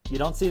You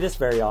don't see this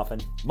very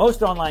often.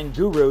 Most online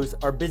gurus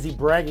are busy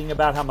bragging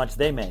about how much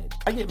they made.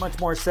 I get much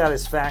more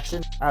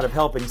satisfaction out of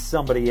helping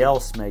somebody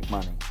else make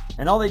money.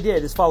 And all they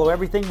did is follow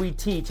everything we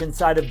teach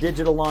inside of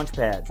Digital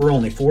Launchpad for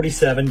only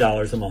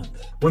 $47 a month.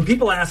 When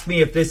people ask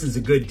me if this is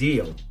a good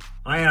deal,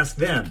 I ask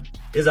them,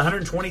 is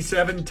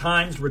 127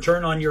 times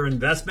return on your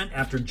investment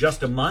after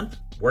just a month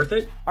worth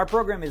it? Our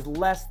program is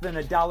less than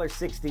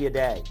 $1.60 a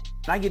day.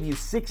 I give you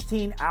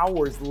 16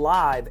 hours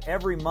live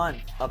every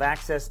month of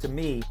access to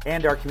me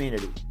and our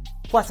community.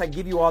 Plus, I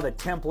give you all the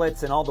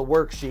templates and all the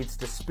worksheets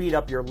to speed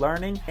up your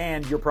learning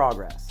and your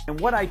progress. And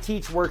what I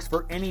teach works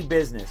for any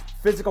business,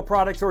 physical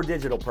products or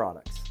digital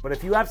products. But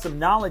if you have some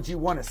knowledge you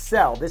want to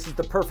sell, this is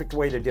the perfect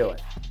way to do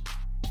it.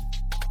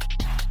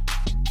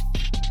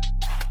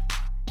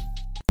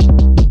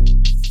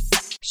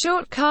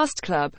 Shortcast Club.